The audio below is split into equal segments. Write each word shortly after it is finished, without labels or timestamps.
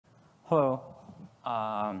Hello.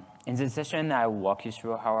 In this session, I will walk you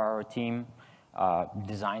through how our team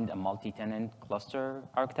designed a multi-tenant cluster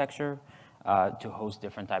architecture to host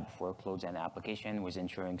different types of workloads and applications with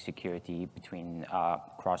ensuring security between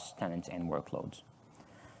cross-tenants and workloads.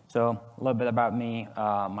 So a little bit about me.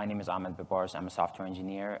 My name is Ahmed Bebars. I'm a software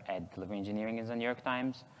engineer at Delivery Engineering in the New York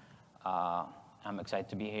Times. I'm excited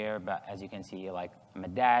to be here, but as you can see, I'm a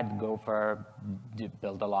dad, gopher,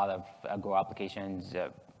 build a lot of Go applications,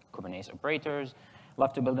 Kubernetes operators.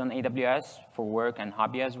 Love to build on AWS for work and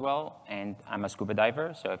hobby as well, and I'm a scuba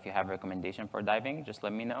diver, so if you have a recommendation for diving, just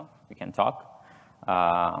let me know. We can talk.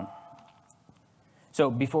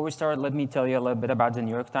 So before we start, let me tell you a little bit about the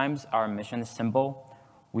New York Times. Our mission is simple.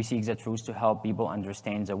 We seek the truth to help people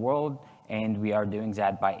understand the world, and we are doing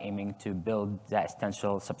that by aiming to build the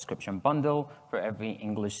essential subscription bundle for every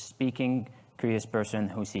English-speaking, curious person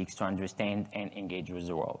who seeks to understand and engage with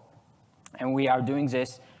the world. And we are doing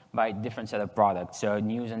this by different set of products. So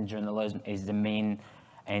news and journalism is the main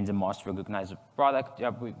and the most recognized product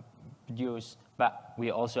that we produce, but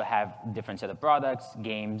we also have different set of products,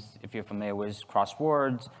 games, if you're familiar with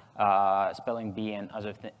crosswords, spelling bee and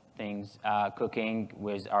other things, cooking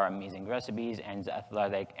with our amazing recipes, and the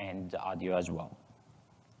athletic and the audio as well.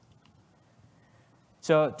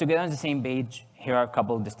 So to get on the same page, here are a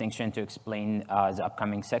couple of distinctions to explain the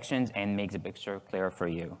upcoming sections and make the picture clearer for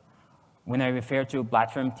you. When I refer to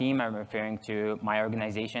platform team, I'm referring to my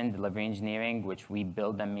organization, Delivery Engineering, which we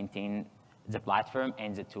build and maintain the platform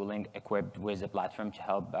and the tooling equipped with the platform to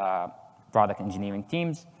help product engineering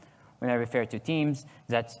teams. When I refer to teams,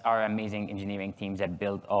 that's our amazing engineering teams that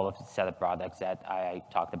build all of the set of products that I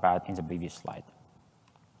talked about in the previous slide.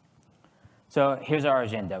 So here's our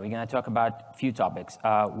agenda. We're going to talk about a few topics.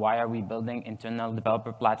 Why are we building internal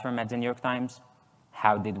developer platform at the New York Times?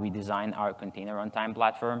 How did we design our container runtime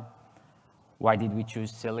platform? Why did we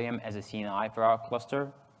choose Cilium as a CNI for our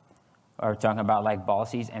cluster? We're talking about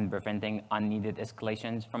policies and preventing unneeded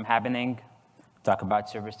escalations from happening. Talk about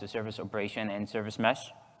service-to-service operation and service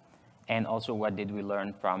mesh. And also, what did we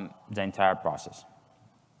learn from the entire process?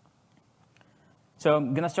 So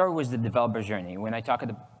I'm going to start with the developer journey. When I talk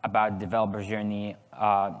about developer journey,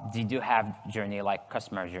 they do have journey like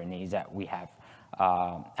customer journeys that we have.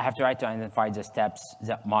 I have tried to identify the steps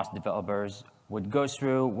that most developers would go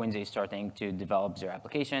through when they're starting to develop their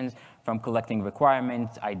applications, from collecting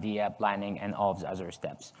requirements, idea, planning, and all of the other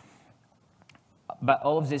steps. But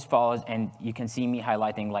all of this follows, and you can see me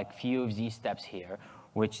highlighting few of these steps here,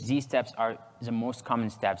 which these steps are the most common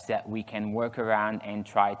steps that we can work around and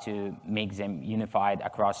try to make them unified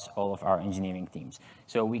across all of our engineering teams.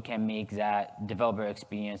 So we can make that developer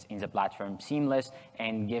experience in the platform seamless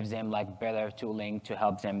and give them better tooling to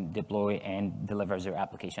help them deploy and deliver their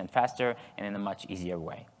application faster and in a much easier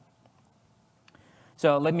way.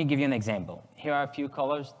 So let me give you an example. Here are a few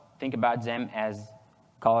colors. Think about them as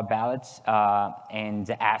color palettes, and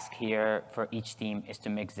the ask here for each team is to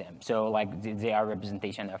mix them. So they are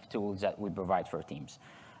representation of tools that we provide for teams.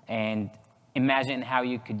 And imagine how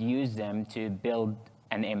you could use them to build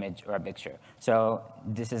an image or a picture. So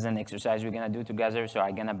this is an exercise we're gonna do together. So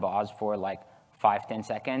I'm gonna pause for 5-10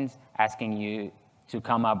 seconds, asking you to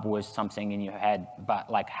come up with something in your head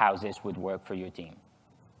about how this would work for your team.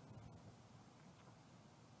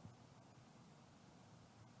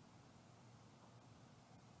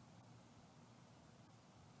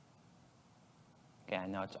 Okay, I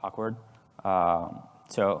know it's awkward.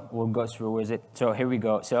 So we'll go through with it. So here we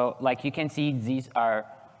go. So you can see, these are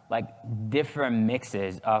different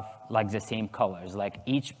mixes of the same colors.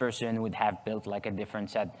 Each person would have built a different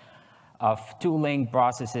set of tooling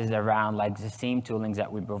processes around the same toolings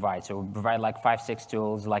that we provide. So we provide 5-6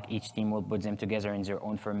 tools, each team will put them together in their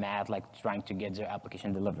own format, trying to get their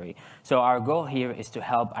application delivery. So our goal here is to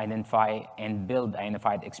help identify and build a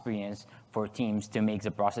unified experience for teams to make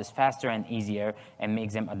the process faster and easier and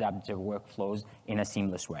make them adapt their workflows in a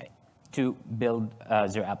seamless way to build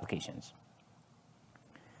their applications.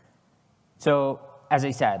 So as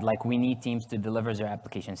I said, we need teams to deliver their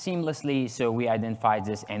application seamlessly, so we identified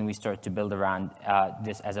this and we start to build around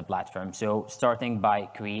this as a platform. So starting by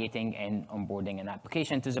creating and onboarding an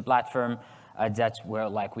application to the platform, that's where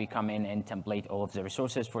we come in and template all of the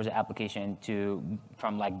resources for the application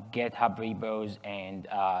from GitHub repos and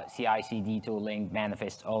CI/CD tooling,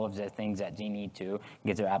 manifest, all of the things that they need to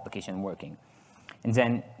get their application working. And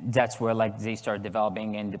then that's where they start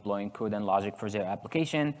developing and deploying code and logic for their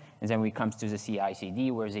application. And then we come to the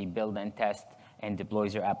CI/CD where they build and test and deploy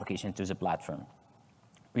their application to the platform.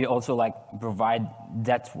 We also provide,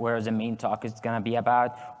 that's where the main talk is gonna be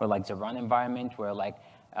about, or the run environment where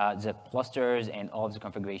the clusters and all of the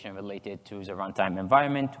configuration related to the runtime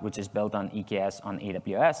environment, which is built on EKS on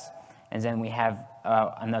AWS. And then we have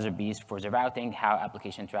another beast for the routing, how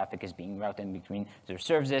application traffic is being routed between their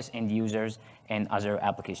services and users and other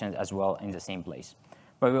applications as well in the same place.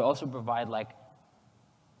 But we also provide like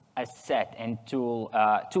a set and tool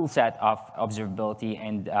set of observability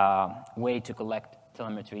and way to collect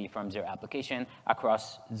telemetry from their application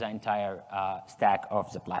across the entire stack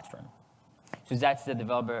of the platform. So that's the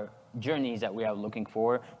developer journeys that we are looking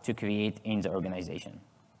for to create in the organization.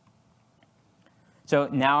 So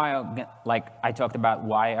now, I talked about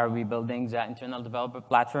why are we building the internal developer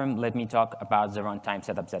platform. Let me talk about the runtime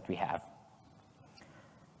setups that we have.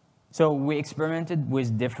 So we experimented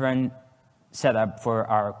with different setup for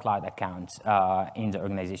our cloud accounts in the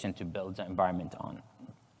organization to build the environment on.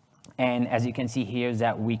 And as you can see here,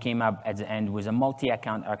 that we came up at the end with a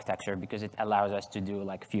multi-account architecture because it allows us to do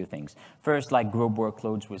like a few things. First, like group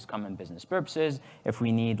workloads with common business purposes. If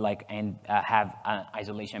we need like and have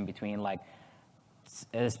isolation between like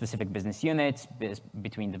specific business units,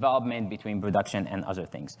 between development, between production, and other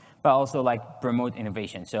things. But also like promote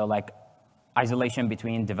innovation. So like isolation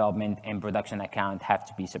between development and production account have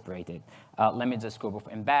to be separated. Limit the scope of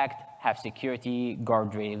impact, have security,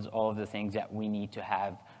 guardrails, all of the things that we need to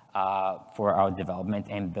have for our development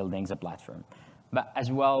and building the platform. But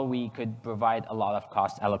as well, we could provide a lot of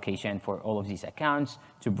cost allocation for all of these accounts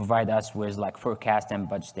to provide us with like forecast and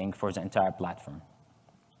budgeting for the entire platform.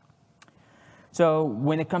 So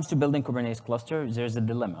when it comes to building Kubernetes cluster, there's a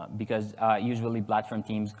dilemma because usually platform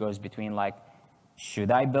teams goes between like,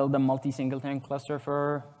 should I build a multi-single tenant cluster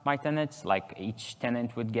for my tenants? Like each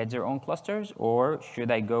tenant would get their own clusters, or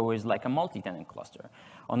should I go with like a multi-tenant cluster?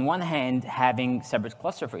 On one hand, having separate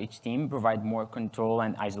cluster for each team provide more control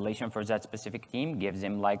and isolation for that specific team, gives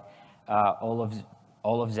them like all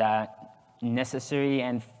of that necessary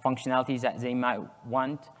and functionalities that they might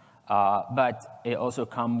want. But it also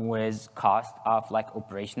comes with cost of like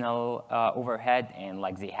operational overhead, and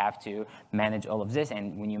like they have to manage all of this.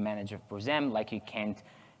 And when you manage it for them, like you can't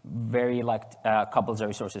very like couple the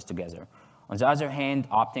resources together. On the other hand,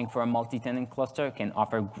 opting for a multi-tenant cluster can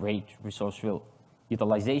offer great resource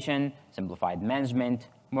utilization, simplified management,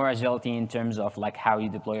 more agility in terms of like how you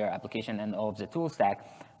deploy your application and all of the tool stack.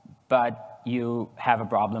 But you have a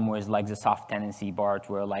problem with like the soft tenancy part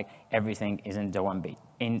where like everything isn't the one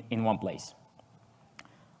in one place.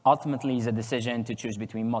 Ultimately, the decision to choose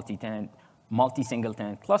between multi-single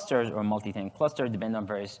tenant clusters or multi-tenant cluster depend on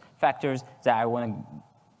various factors that I want to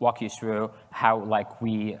walk you through how like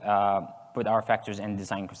we put our factors and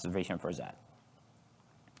design consideration for that.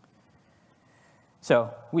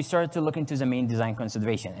 So we started to look into the main design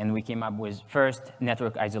consideration, and we came up with first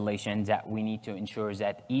network isolation, that we need to ensure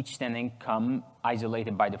that each tenant come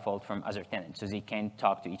isolated by default from other tenants, so they can't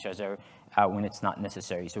talk to each other when it's not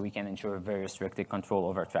necessary. So we can ensure very restricted control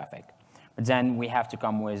over traffic. But then we have to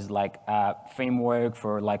come with like a framework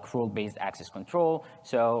for like rule-based access control.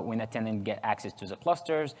 So when a tenant get access to the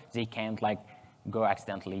clusters, they can't like go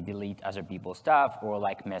accidentally delete other people's stuff or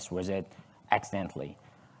like mess with it accidentally.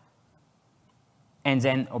 And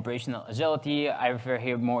then operational agility, I refer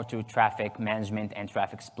here more to traffic management and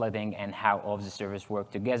traffic splitting and how all of the servers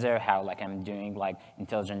work together, how like I'm doing like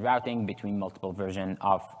intelligent routing between multiple versions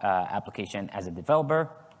of application as a developer.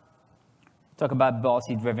 Talk about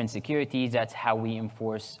policy-driven security, that's how we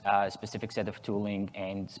enforce a specific set of tooling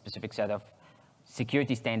and specific set of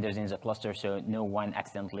security standards in the cluster so no one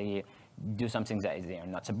accidentally do something that they are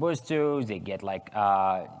not supposed to. They get like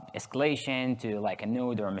escalation to like a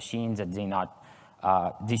node or a machine that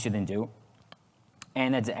they shouldn't do.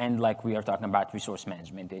 And at the end, like we are talking about resource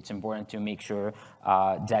management. It's important to make sure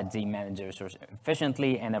that they manage the resource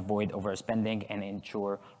efficiently and avoid overspending and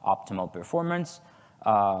ensure optimal performance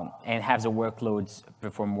and have the workloads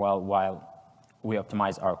perform well while we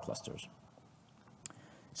optimize our clusters.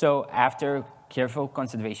 So after careful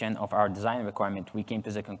consideration of our design requirement, we came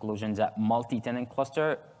to the conclusion that multi-tenant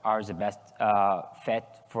cluster are the best fit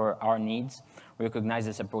for our needs. We recognize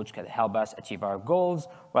this approach can help us achieve our goals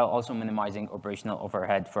while also minimizing operational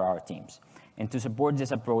overhead for our teams. And to support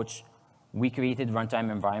this approach, we created runtime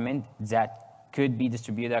environment that could be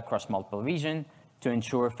distributed across multiple regions to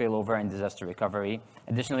ensure failover and disaster recovery.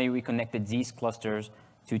 Additionally, we connected these clusters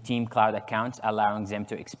to team cloud accounts, allowing them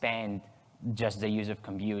to expand just the use of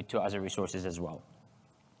compute to other resources as well.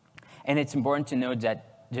 And it's important to note that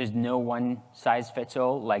there's no one size fits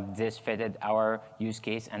all, like this fitted our use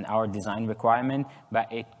case and our design requirement,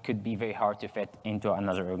 but it could be very hard to fit into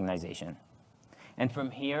another organization. And from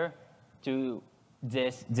here to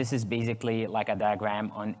this is basically like a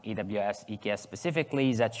diagram on AWS EKS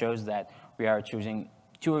specifically that shows that we are choosing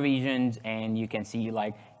 2 regions, and you can see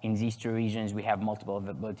like in these 2 regions, we have multiple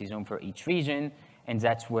availability zone for each region, and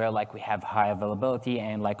that's where like we have high availability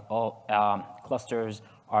and like all clusters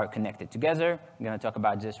are connected together. I'm gonna talk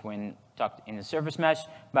about this when talked in the service mesh,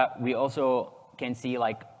 but we also can see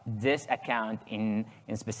like this account in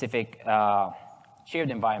specific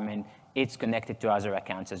shared environment, it's connected to other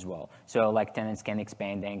accounts as well. So like tenants can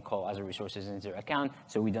expand and call other resources in their account,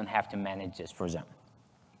 so we don't have to manage this for them.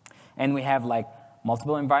 And we have like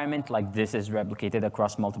multiple environment, like this is replicated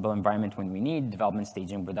across multiple environment when we need, development,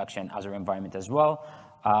 staging, production, other environment as well.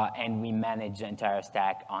 And we manage the entire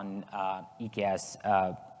stack on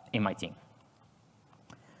EKS in my team.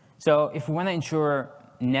 So if we want to ensure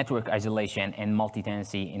network isolation and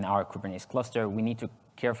multi-tenancy in our Kubernetes cluster, we need to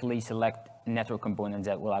carefully select network components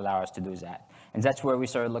that will allow us to do that. And that's where we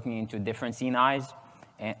started looking into different CNIs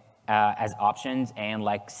as options, and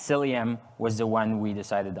like Cilium was the one we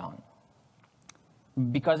decided on.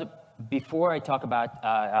 Because before I talk about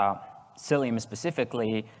Cilium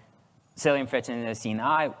specifically, Cilium fits in a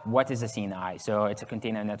CNI. What is a CNI? So it's a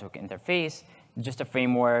container network interface, just a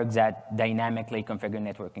framework that dynamically configure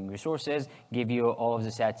networking resources, give you all of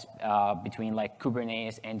the sets between like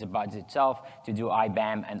Kubernetes and the pods itself to do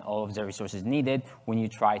IBAM and all of the resources needed when you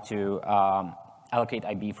try to allocate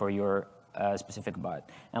IB for your specific pod.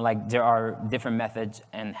 And like there are different methods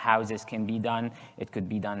and how this can be done. It could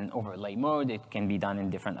be done in overlay mode. It can be done in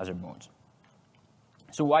different other modes.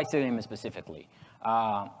 So why Cilium specifically?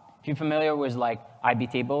 If you're familiar with like IB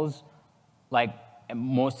tables, like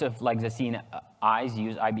most of like the CNIs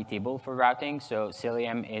use IB table for routing. So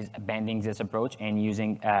Cilium is abandoning this approach and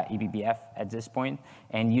using eBPF at this point.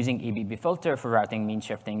 And using eBP filter for routing means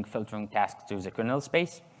shifting filtering tasks to the kernel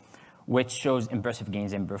space, which shows impressive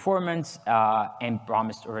gains in performance and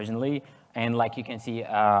promised originally. And like you can see,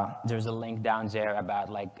 there's a link down there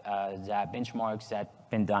about like the benchmarks that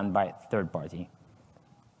been done by third party.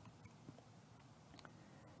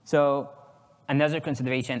 So another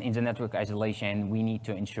consideration in the network isolation, we need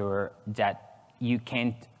to ensure that you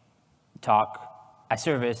can't talk, a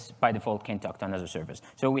service by default can't talk to another service.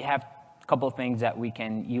 So we have a couple of things that we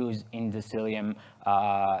can use in the Cilium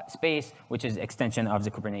space, which is extension of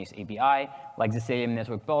the Kubernetes API, like the Cilium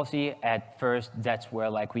network policy. At first, that's where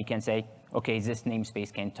like we can say, okay, this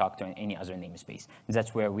namespace can talk to any other namespace.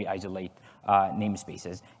 That's where we isolate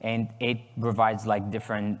namespaces. And it provides like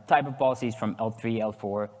different type of policies from L3,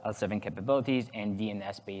 L4, L7 capabilities, and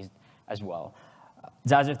DNS-based as well.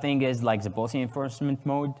 The other thing is like the policy enforcement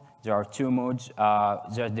mode. There are 2 modes.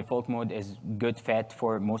 The default mode is good fit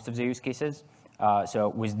for most of the use cases. So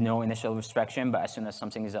with no initial restriction, but as soon as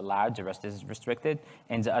something is allowed, the rest is restricted.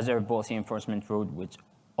 And the other policy enforcement mode, which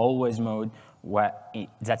always mode,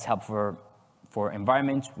 that's helpful for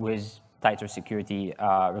environments with tighter security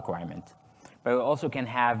requirement. But we also can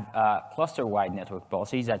have cluster-wide network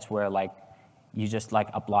policies. That's where like you just like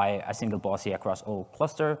apply a single policy across all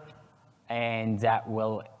cluster, and that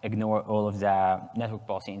will ignore all of the network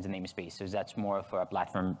policy in the namespace. So that's more for a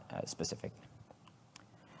platform specific.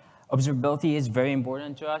 Observability is very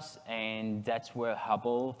important to us, and that's where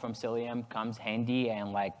Hubble from Cilium comes handy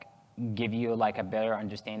and like give you like a better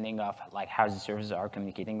understanding of like how the services are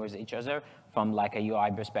communicating with each other. From like a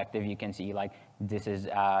UI perspective, you can see like this is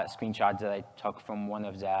a screenshot that I took from one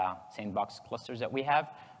of the sandbox clusters that we have.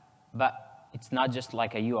 But it's not just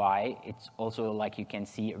like a UI, it's also like you can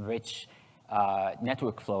see rich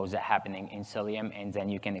network flows that are happening in Cilium, and then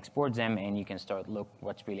you can export them and you can start look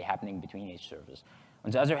what's really happening between each service. On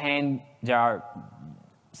the other hand, there are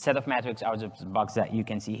set of metrics out of the box that you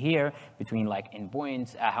can see here between like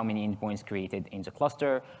endpoints, how many endpoints created in the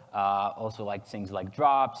cluster, also like things like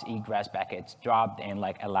drops, egress packets dropped, and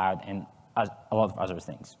like allowed, and a lot of other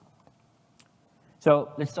things.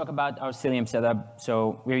 So let's talk about our Cilium setup.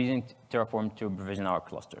 So we're using Terraform to provision our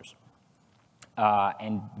clusters.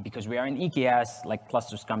 And because we are in EKS, like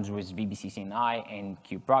clusters comes with VPC CNI and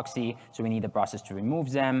kubeproxy, so we need a process to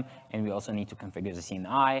remove them, and we also need to configure the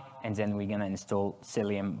CNI, and then we're gonna install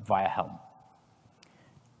Cilium via Helm.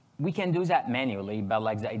 We can do that manually, but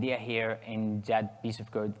like the idea here in that piece of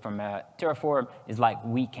code from Terraform is like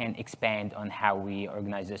we can expand on how we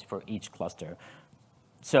organize this for each cluster.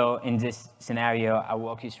 So in this scenario, I'll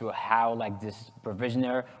walk you through how like this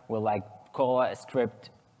provisioner will like call a script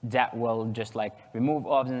that will just like remove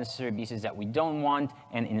all of the necessary pieces that we don't want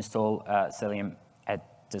and install Cilium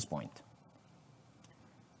at this point.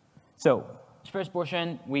 So first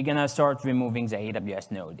portion, we're gonna start removing the AWS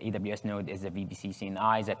node. AWS node is the VPC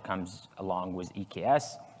CNI that comes along with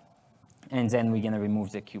EKS. And then we're gonna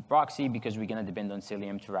remove the kubeproxy because we're gonna depend on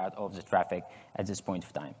Cilium to route all of the traffic at this point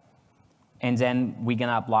of time. And then we're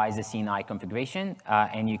gonna apply the CNI configuration.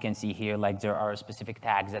 And you can see here, like there are specific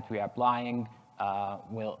tags that we are applying.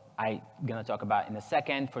 I'm gonna talk about in a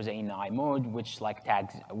second for the CNI mode, which like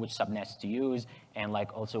tags, which subnets to use, and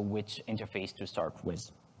like also which interface to start with.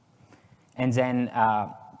 And then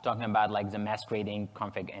talking about like the masquerading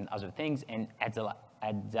config and other things. And at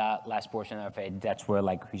the last portion of it, that's where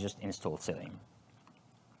like we just install Cilium.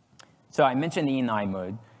 So I mentioned the CNI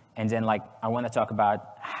mode. And then like I want to talk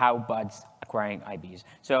about how buds acquiring IBs.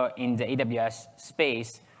 So in the AWS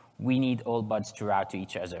space, we need all buds to route to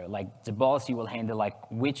each other. Like the policy will handle like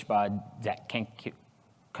which bud that can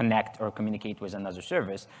connect or communicate with another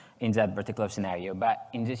service in that particular scenario. But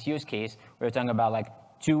in this use case, we're talking about like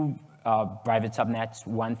two private subnets,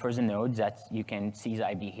 one for the node that you can see the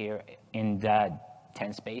IB here in the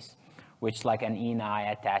 10 space, which like an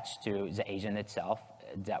ENI attached to the agent itself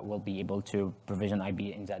that will be able to provision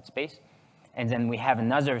IB in that space. And then we have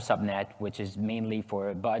another subnet, which is mainly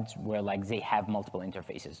for buds where like they have multiple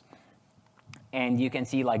interfaces. And you can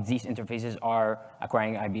see like these interfaces are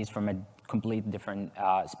acquiring IBs from a complete different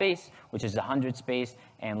space, which is the 100 space.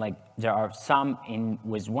 And like there are some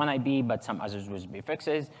with one IB, but some others with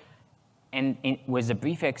prefixes. And with the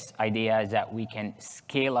prefix idea is that we can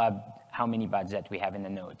scale up how many buds that we have in the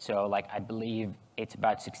node. So like I believe it's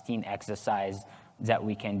about 16x the size that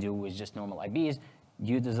we can do with just normal IBs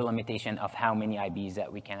due to the limitation of how many IBs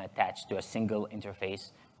that we can attach to a single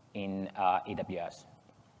interface in AWS.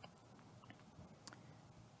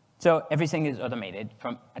 So everything is automated.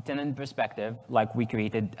 From a tenant perspective, like we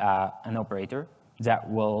created an operator that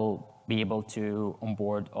will be able to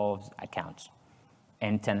onboard all of the accounts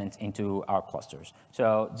and tenants into our clusters.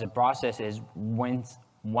 So the process is once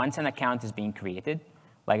an account is being created,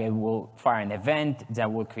 like it will fire an event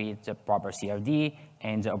that will create the proper CRD,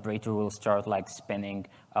 and the operator will start like spinning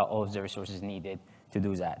all of the resources needed to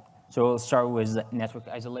do that. So we'll start with network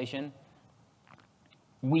isolation.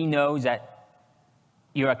 We know that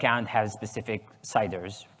your account has specific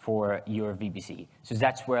CIDRs for your VPC. So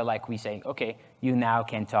that's where like we say, okay, you now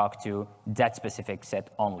can talk to that specific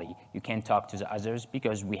set only. You can't talk to the others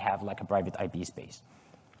because we have like a private IP space.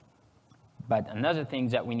 But another thing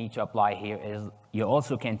that we need to apply here is you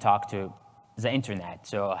also can talk to the internet.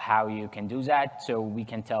 So how you can do that? So we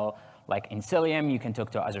can tell, like in Cilium, you can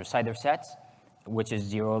talk to other CIDR sets, which is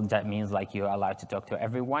 0. That means like you're allowed to talk to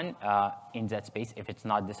everyone in that space if it's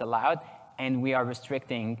not disallowed. And we are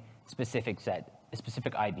restricting specific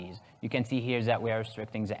IBs. You can see here that we are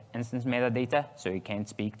restricting the instance metadata, so you can't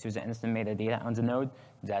speak to the instance metadata on the node,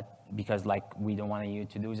 because like we don't want you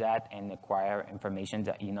to do that and acquire information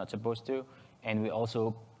that you're not supposed to. And we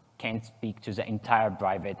also can't speak to the entire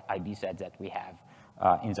private IB set that we have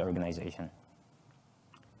in the organization.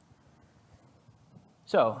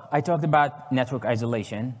 So I talked about network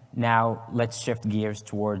isolation. Now let's shift gears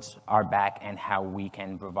towards RBAC and how we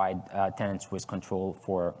can provide tenants with control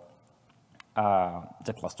for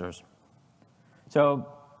the clusters. So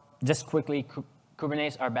just quickly,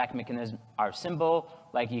 Kubernetes RBAC mechanisms are simple.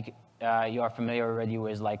 Like you are familiar already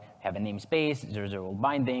with like have a namespace, there's a role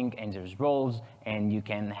binding, and there's roles, and you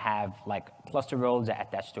can have like cluster roles that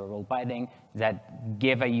attach to a role binding that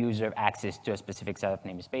give a user access to a specific set of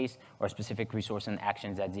namespace or specific resource and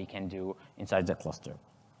actions that they can do inside the cluster.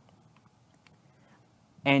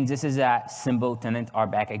 And this is a simple tenant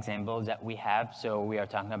RBAC example that we have. So we are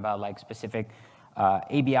talking about like specific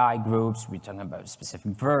ABI groups. We're talking about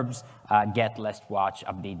specific verbs, get, list, watch,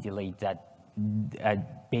 update, delete, that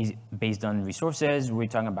based on resources. We're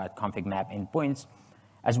talking about config map endpoints,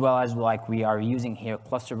 as well as like we are using here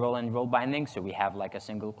cluster role and role binding. So we have like a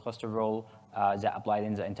single cluster role that applied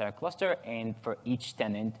in the entire cluster. And for each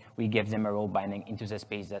tenant, we give them a role binding into the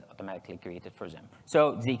space that automatically created for them.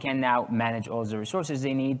 So they can now manage all the resources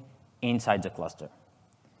they need inside the cluster.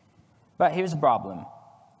 But here's the problem.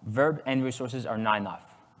 Verb and resources are not enough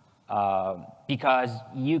because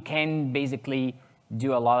you can basically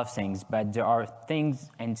do a lot of things, but there are things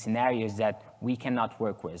and scenarios that we cannot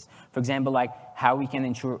work with. For example, like how we can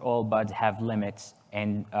ensure all buds have limits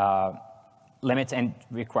and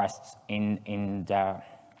requests in their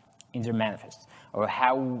manifests, or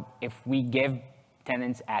how if we give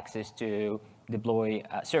tenants access to deploy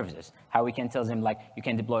services, how we can tell them like you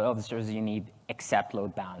can deploy all the services you need except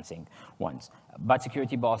load balancing ones. But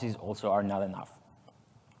security policies also are not enough.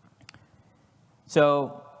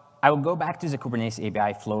 So I will go back to the Kubernetes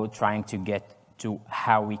API flow, trying to get to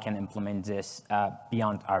how we can implement this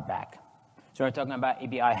beyond RBAC. So we're talking about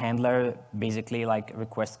API handler. Basically, like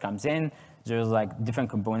request comes in. There's like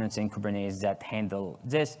different components in Kubernetes that handle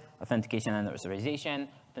this, authentication and authorization.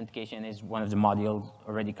 Authentication is one of the modules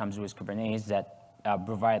already comes with Kubernetes that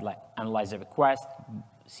provide, like, analyze the request,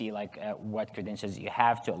 see like what credentials you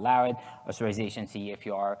have to allow it, authorization, see if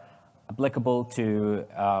you are applicable to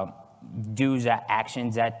do the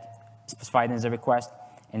actions that specified in the request.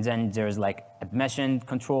 And then there's like admission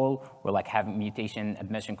control, or like have mutation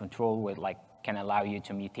admission control, where like can allow you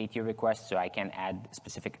to mutate your request, so I can add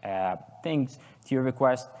specific things to your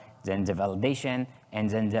request. Then the validation, and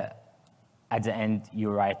then at the end you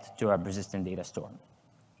write to a persistent data store.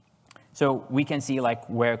 So we can see like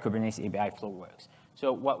where Kubernetes API flow works.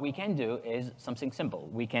 So what we can do is something simple.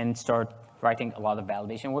 We can start writing a lot of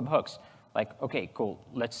validation webhooks. Like, okay, cool,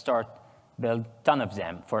 let's start build a ton of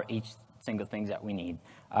them for each single thing that we need.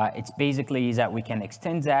 It's basically that we can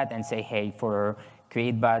extend that and say, hey, for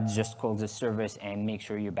create buds, just call this service and make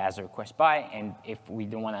sure you pass the request by. And if we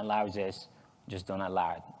don't want to allow this, just don't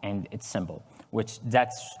allow it. And it's simple, which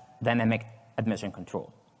that's dynamic admission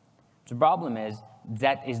control. The problem is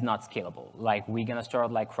that is not scalable. Like, we're going to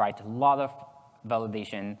start like write a lot of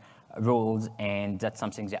validation rules, and that's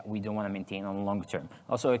something that we don't want to maintain on the long term.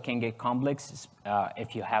 Also, it can get complex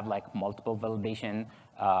if you have like multiple validation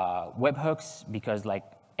webhooks, because like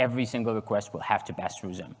every single request will have to pass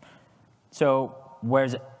through them. So where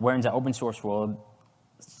in the open source world,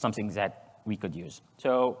 something that we could use.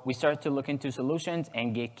 So we started to look into solutions,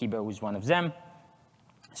 and Gatekeeper was one of them.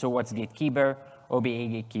 So what's Gatekeeper?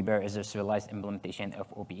 OPA Gatekeeper is a serialized implementation of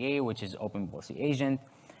OPA, which is Open Policy Agent,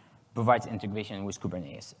 provides integration with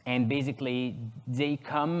Kubernetes. And basically, they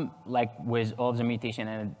come like with all the mutation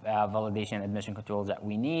and validation admission controls that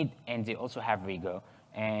we need, and they also have Rego.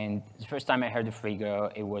 And the first time I heard of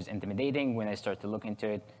Rego, it was intimidating when I started to look into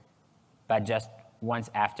it, but just once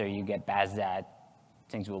after you get past that,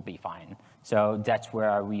 things will be fine. So that's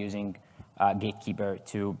where we're using Gatekeeper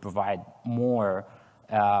to provide more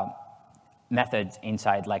methods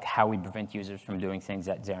inside, like how we prevent users from doing things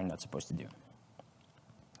that they're not supposed to do.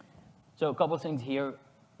 So a couple things here.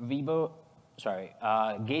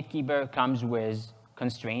 Gatekeeper comes with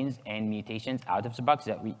constraints and mutations out of the box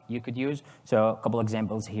that you could use. So a couple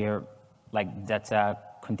examples here, like that's a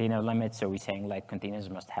container limit. So we're saying like containers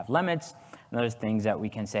must have limits. Another things that we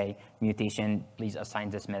can say, mutation, please assign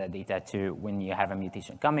this metadata to when you have a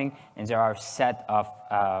mutation coming. And there are a set of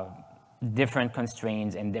different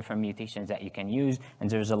constraints and different mutations that you can use. And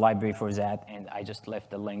there's a library for that. And I just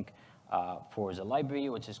left the link for the library,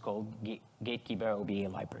 which is called Gatekeeper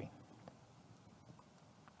OPA library.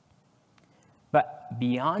 But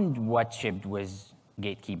beyond what shipped with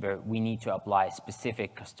Gatekeeper, we need to apply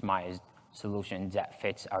specific customized solution that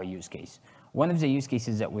fits our use case. One of the use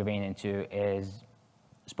cases that we ran into is,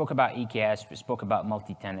 spoke about EKS, we spoke about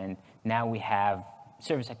multi-tenant. Now we have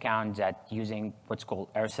service account that using what's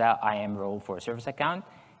called ERSA, IAM role for a service account,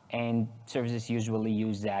 and services usually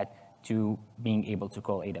use that to being able to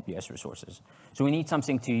call AWS resources. So we need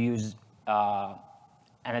something to use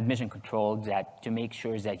an admission control that to make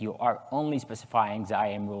sure that you are only specifying the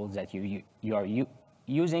IAM rules that you are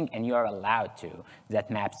using and you are allowed to, that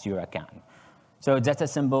maps to your account. So that's a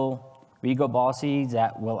simple Rego policy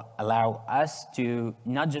that will allow us to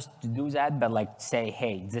not just to do that, but like say,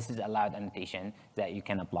 hey, this is allowed annotation that you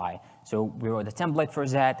can apply. So we wrote a template for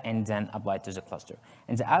that and then apply it to the cluster.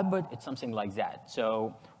 And the output, it's something like that.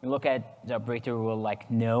 So we look at the operator will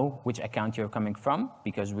like know which account you're coming from,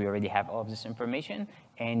 because we already have all of this information.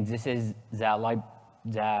 And this is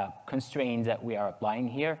the constraint that we are applying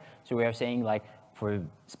here. So we are saying like for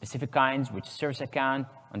specific kinds, which service account,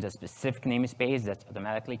 on the specific namespace that's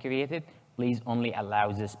automatically created, please only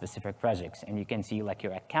allow this specific projects. And you can see like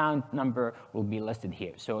your account number will be listed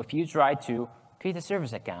here. So if you try to create a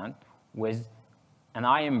service account with an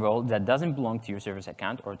IAM role that doesn't belong to your service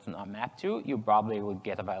account or it's not mapped to, you probably will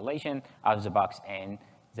get a violation out of the box, and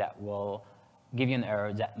that will give you an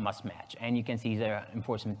error that must match. And you can see the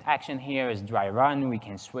enforcement action here is dry run. We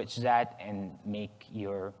can switch that and make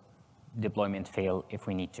your deployment fail if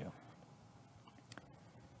we need to.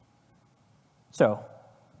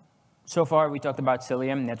 So far we talked about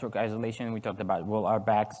Cilium, network isolation, we talked about role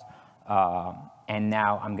RBACs, and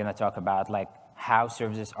now I'm gonna talk about like how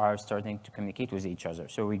services are starting to communicate with each other.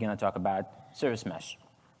 So we're gonna talk about service mesh.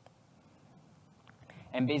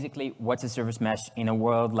 And basically, what's a service mesh? In a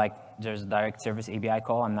world like there's a direct service API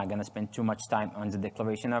call, I'm not gonna spend too much time on the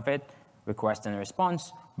declaration of it, request and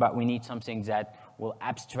response, but we need something that will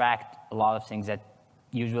abstract a lot of things that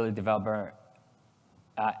usually developer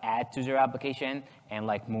add to their application and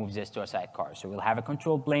like move this to a sidecar. So we'll have a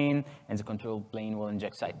control plane, and the control plane will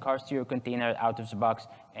inject sidecars to your container out of the box,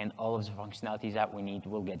 and all of the functionalities that we need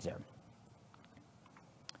will get there.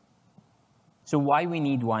 So why we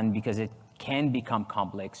need one? Because it can become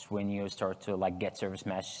complex when you start to like get service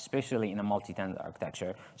mesh, especially in a multi-tenant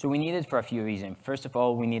architecture. So we need it for a few reasons. First of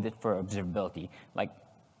all, we need it for observability. Like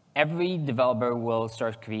every developer will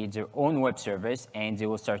start to create their own web service and they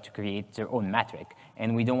will start to create their own metric.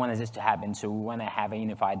 And we don't want this to happen, so we want to have a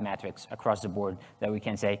unified metrics across the board that we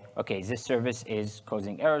can say, okay, this service is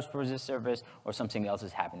causing errors for this service or something else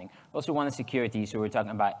is happening. We also want a security, so we're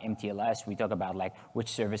talking about MTLS. We talk about like which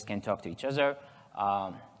service can talk to each other.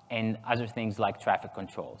 And other things like traffic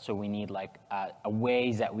control. So we need like a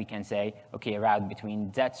ways that we can say, okay, a route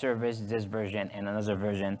between that service, this version, and another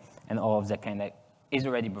version, and all of that kind of is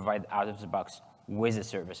already provided out of the box with a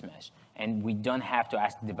service mesh. And we don't have to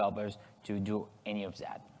ask developers to do any of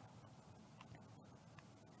that.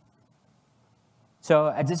 So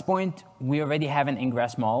at this point, we already have an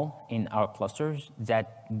ingress mall in our clusters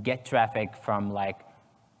that get traffic from like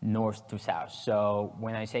north to south. So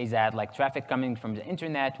when I say that, like traffic coming from the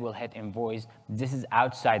internet will hit Envoys. This is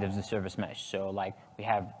outside of the service mesh. So like we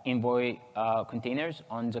have Envoy containers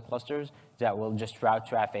on the clusters that will just route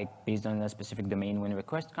traffic based on a specific domain when a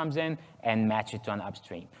request comes in and match it to an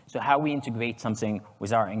upstream. So how we integrate something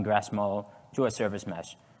with our ingress model to a service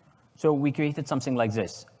mesh. So we created something like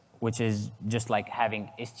this, which is just like having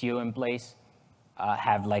Istio in place,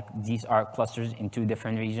 have like these are clusters in 2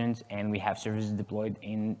 different regions, and we have services deployed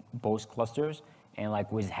in both clusters. And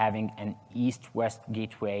like with having an east-west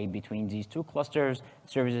gateway between these 2 clusters,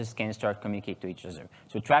 services can start communicate to each other.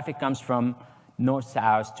 So traffic comes from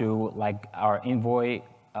north-south to like our Envoy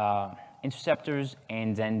interceptors,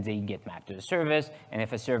 and then they get mapped to the service. And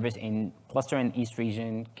if a service in cluster and east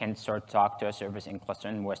region can start to talk to a service in cluster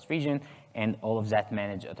and west region, and all of that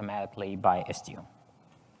managed automatically by Istio.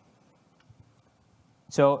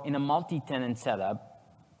 So in a multi-tenant setup,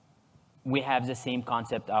 we have the same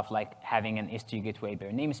concept of like having an Istio gateway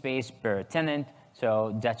per namespace, per tenant.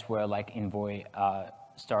 So that's where like Envoy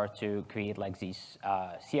start to create like these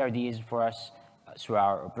CRDs for us through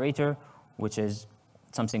our operator, which is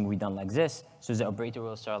something we done like this. So the operator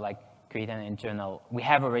will start like create an internal, we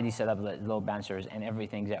have already set up the load balancers and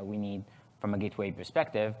everything that we need from a gateway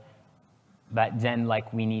perspective. But then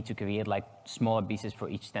like we need to create like smaller pieces for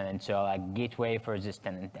each tenant. So like gateway for this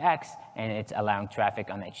tenant X, and it's allowing traffic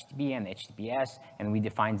on HTTP and HTTPS, and we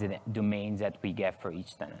define the domains that we get for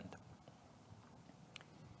each tenant.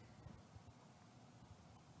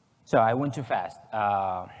 So I went too fast.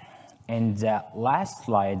 And the last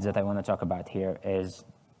slide that I want to talk about here is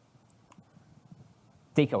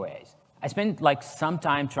takeaways. I spent like some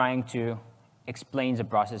time trying to explain the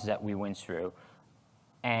process that we went through.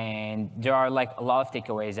 And there are like a lot of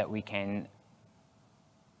takeaways that we can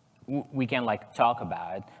like talk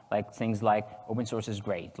about, like things like open source is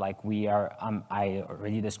great. Like we are, I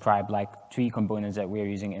already described like 3 components that we're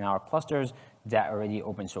using in our clusters that are already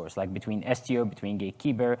open source, like between Istio, between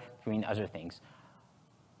Gatekeeper, between other things.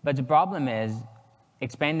 But the problem is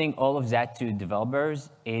expanding all of that to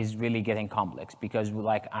developers is really getting complex because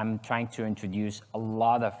like I'm trying to introduce a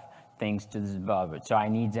lot of things to the developer. So I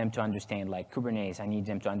need them to understand like Kubernetes, I need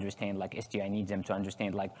them to understand like Istio, I need them to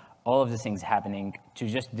understand like all of the things happening to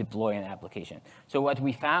just deploy an application. So what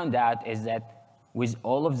we found out is that with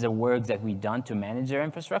all of the work that we've done to manage their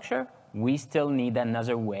infrastructure, we still need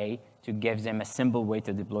another way to give them a simple way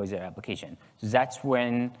to deploy their application. So that's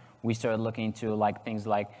when we started looking into like things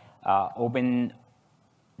like the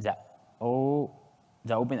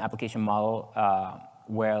open application model,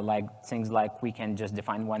 where like things like we can just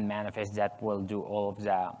define one manifest that will do all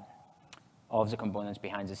of the components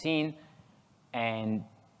behind the scene. And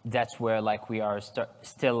that's where like we are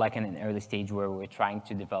still like in an early stage where we're trying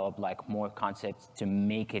to develop like more concepts to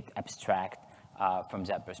make it abstract from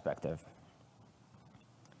that perspective.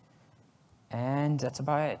 And that's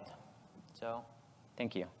about it. So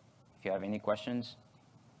thank you. If you have any questions.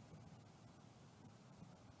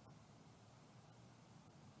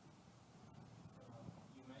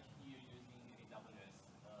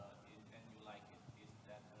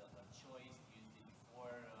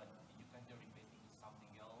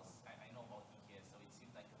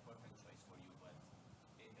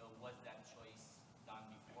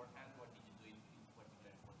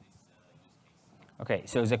 Okay,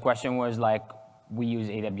 so the question was like, we use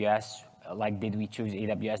AWS, like did we choose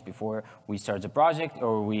AWS before we started the project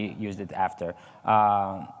or we used it after?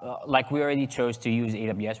 Like we already chose to use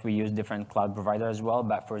AWS, we use different cloud providers as well,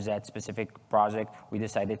 but for that specific project, we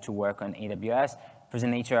decided to work on AWS for the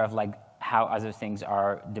nature of like how other things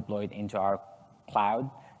are deployed into our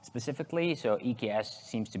cloud specifically. So EKS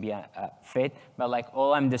seems to be a fit, but like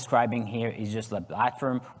all I'm describing here is just a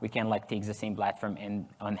platform. We can like take the same platform and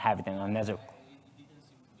have it in another.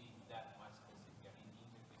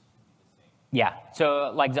 Yeah,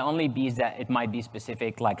 so like the only B is that it might be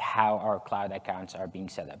specific, like how our cloud accounts are being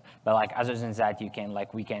set up. But like other than that, you can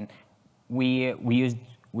like we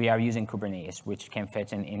are using Kubernetes, which can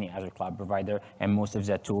fit in any other cloud provider, and most of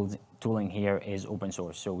the tooling here is open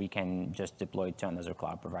source, so we can just deploy it to another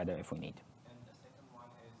cloud provider if we need. And the second one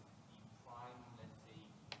is the prime, let's say,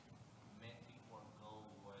 metric or goal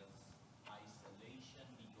was isolation.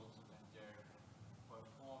 Did you also consider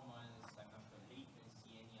performance, I'm not sure,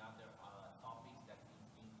 latency, any other topics that you need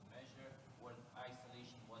to measure, or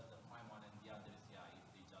isolation was the prime one and the others, yeah, if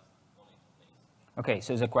they just fall into place? Okay,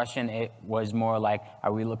 so the question was more like,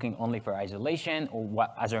 are we looking only for isolation, or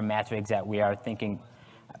what other metrics that we are thinking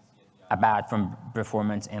about from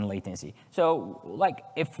performance and latency? So like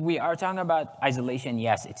if we are talking about isolation,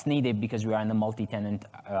 yes, it's needed because we are in a multi-tenant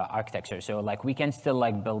architecture. So like we can still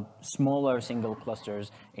like build smaller single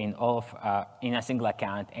clusters in in a single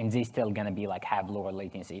account, and they still gonna be like have lower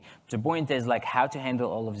latency. The point is like how to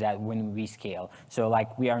handle all of that when we scale. So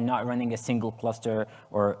like we are not running a single cluster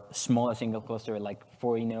or smaller single cluster like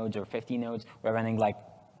 40 nodes or 50 nodes. We're running like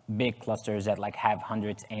big clusters that like have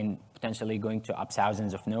hundreds and potentially going to up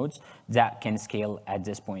thousands of nodes that can scale at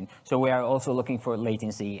this point. So we are also looking for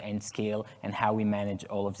latency and scale and how we manage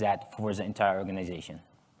all of that for the entire organization.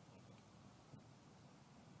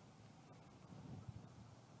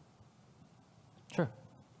 Sure. You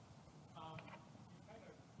kind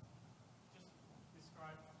of just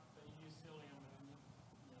described that you use Cilium and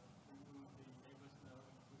then remove the neighbors node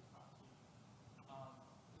and include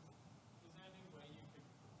proxy. Is there any way you could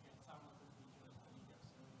get some of the features that you get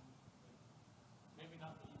Cilium with, maybe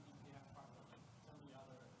not the eBPF part, but like some of the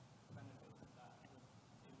other benefits of that with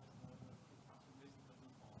neighbors node or include proxy? This is the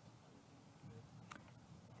default.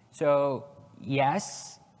 So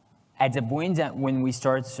yes, at the point that when we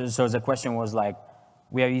start, so the question was like,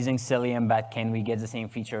 we are using Cilium, but can we get the same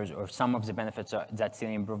features or some of the benefits that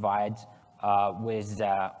Cilium provides with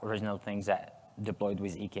the original things that deployed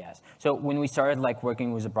with EKS? So when we started like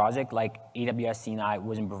working with the project, like AWS CNI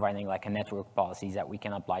wasn't providing like a network policy that we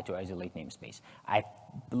can apply to isolate namespace. I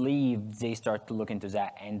believe they start to look into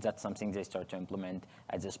that, and that's something they start to implement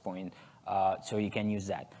at this point. So you can use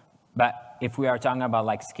that. But if we are talking about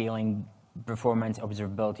like scaling performance,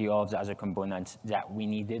 observability, all of the other components that we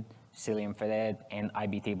needed, Cilium fitted, and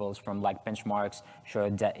IB tables from like benchmarks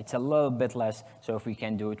showed that it's a little bit less. So if we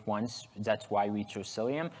can do it once, that's why we chose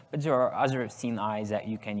Cilium. But there are other CNIs that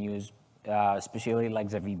you can use, especially like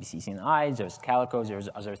the VBC CNIs, there's Calico, there's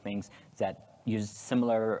other things that use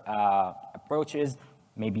similar approaches,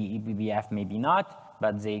 maybe eBPF, maybe not,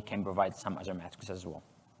 but they can provide some other metrics as well.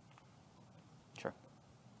 Sure.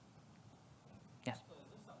 Yes. So is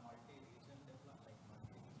this a multi-region deployment, like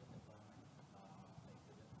multi-region deployment, like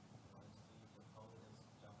within policy, like how it is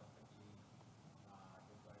geographically deployed by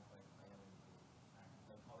IRL, and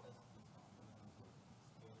like how does these components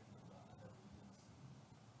scale into the other regions,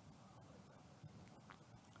 for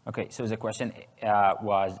example? Okay, so the question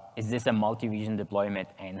was, is this a multi-region deployment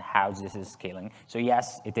and how this is scaling? So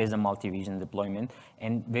yes, it is a multi-region deployment,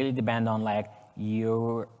 and really depend on like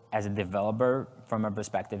you as a developer from a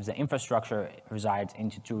perspective. The infrastructure resides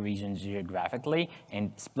into two regions geographically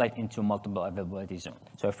and split into multiple availability zones.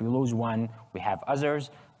 So if we lose one, we have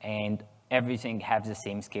others, and everything has the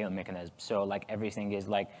same scale mechanism. So like everything is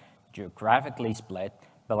like geographically split,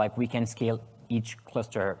 but like we can scale each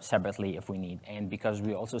cluster separately if we need. And because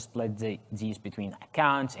we also split these between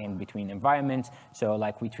accounts and between environments, so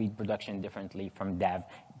like we treat production differently from dev,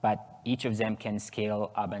 but each of them can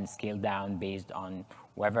scale up and scale down based on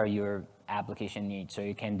whatever your application needs. So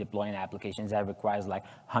you can deploy an application that requires like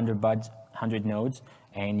 100 nodes,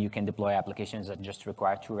 and you can deploy applications that just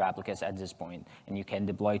require 2 replicas at this point. And you can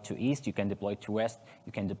deploy to east, you can deploy to west,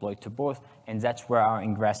 you can deploy to both, and that's where our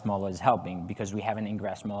ingress model is helping, because we have an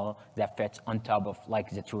ingress model that fits on top of like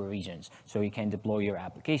the 2 regions. So you can deploy your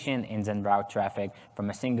application and then route traffic from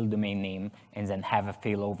a single domain name, and then have a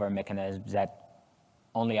failover mechanism that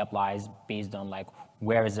only applies based on like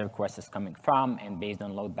where is the request is coming from and based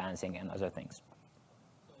on load balancing and other things.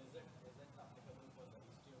 So is it applicable for the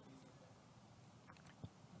Istio piece?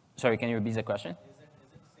 Sorry, can you repeat the question? Is it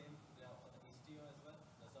same for the Istio as well,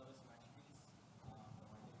 the service mesh piece, the multi-region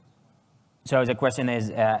one? So the question is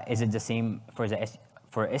it the same for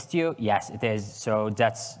Istio? Yes, it is. So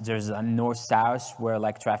there's a north-south where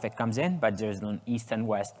like traffic comes in, but there's an east and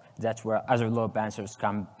west. That's where other load balancers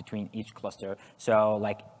come between each cluster. So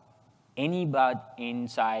like any bot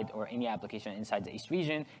inside or any application inside the east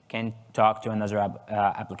region can talk to another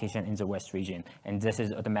application in the west region, and this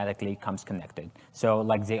is automatically comes connected. So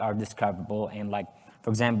like they are discoverable, and like For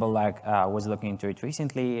example, like I was looking into it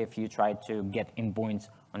recently, if you try to get endpoints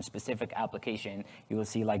on a specific application, you will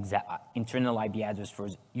see like the internal IP address for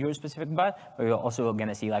your specific bot, but you're also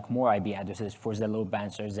gonna see like more IP addresses for the load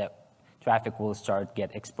balancers that traffic will start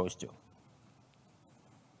get exposed to.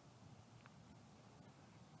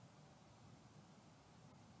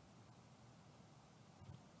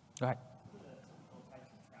 Go ahead.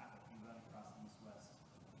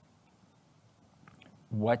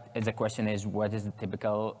 The question is, what is the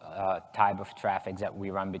typical type of traffic that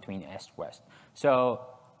we run between east-west? So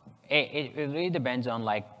it really depends on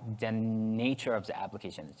like the nature of the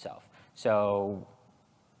application itself. So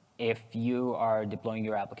if you are deploying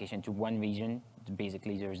your application to one region,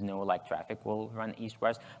 basically there's no like traffic will run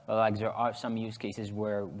east-west, but like there are some use cases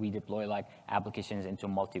where we deploy like applications into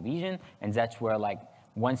multi-region, and that's where like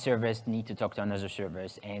one service needs to talk to another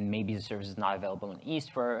service, and maybe the service is not available in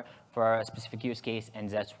east for a specific use case, and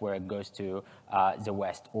that's where it goes to the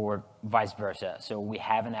west, or vice versa. So we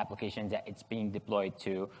have an application that it's being deployed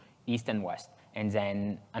to east and west, and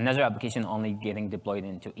then another application only getting deployed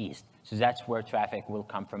into east. So that's where traffic will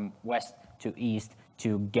come from west to east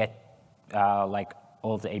to get like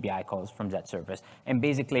all the API calls from that service. And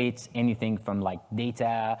basically it's anything from like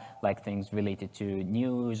data, like things related to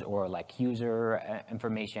news or like user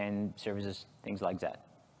information, services, things like that.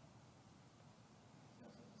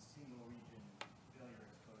 Single region failure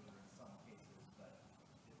exposure in some cases, but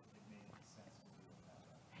it makes sense to do it that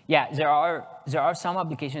way. Yeah, there are some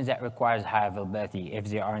applications that requires high availability if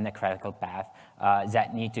they are in a critical path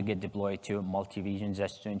that need to get deployed to multi-regions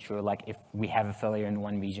just to ensure like if we have a failure in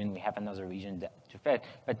one region, we have another region to fit.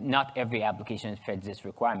 But not every application fits this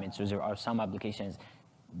requirement. So there are some applications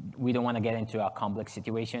we don't want to get into a complex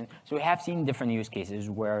situation. So we have seen different use cases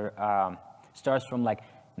where starts from like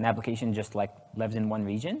an application just like lives in one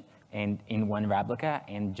region and in one replica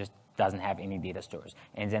and just doesn't have any data stores.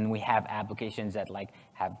 And then we have applications that like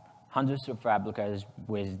have hundreds of replicas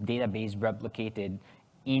with database replicated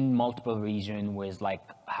in multiple regions with like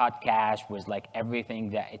hot cache, with like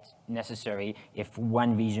everything that it's necessary if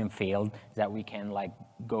one region failed, that we can like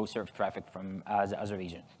go serve traffic from the other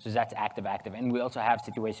region. So that's active. And we also have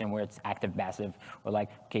situation where it's active passive, where like,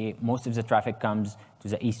 okay, most of the traffic comes to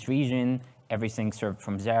the east region, everything served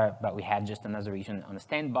from there, but we have just another region on a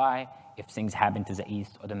standby. If things happen to the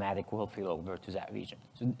east, automatic will fail over to that region.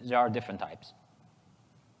 So there are different types.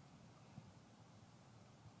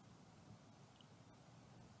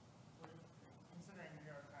 Considering New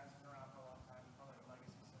York has been around for a long time, probably a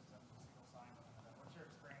legacy system, single sign-on, what's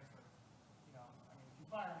your experience with, I mean, if you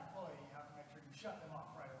fire an employee, you have to make sure you shut them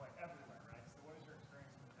off right away everywhere, right? So what is your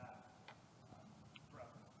experience with that?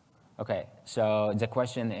 Okay, so the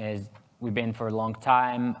question is, we've been for a long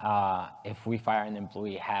time. If we fire an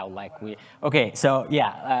employee, how like we, okay, so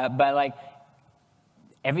yeah, but like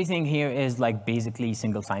everything here is like basically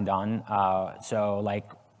single signed on. So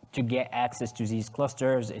like to get access to these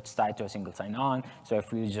clusters, it's tied to a single sign on. So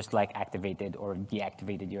if we just like activated or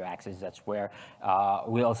deactivated your access, that's where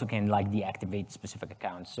we also can like deactivate specific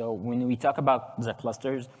accounts. So when we talk about the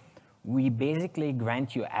clusters, we basically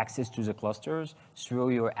grant you access to the clusters through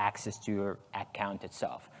your access to your account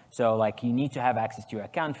itself. So like you need to have access to your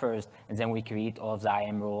account first, and then we create all of the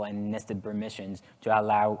IAM rule and nested permissions to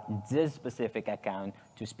allow this specific account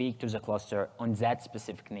to speak to the cluster on that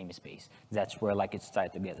specific namespace. That's where like it's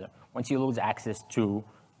tied together. Once you lose access to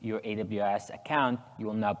your AWS account, you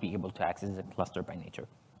will not be able to access the cluster by nature.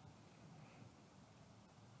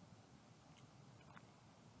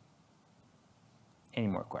 Any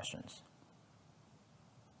more questions?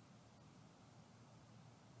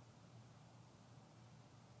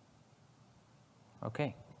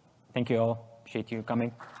 Okay. Thank you all. Appreciate you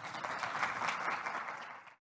coming.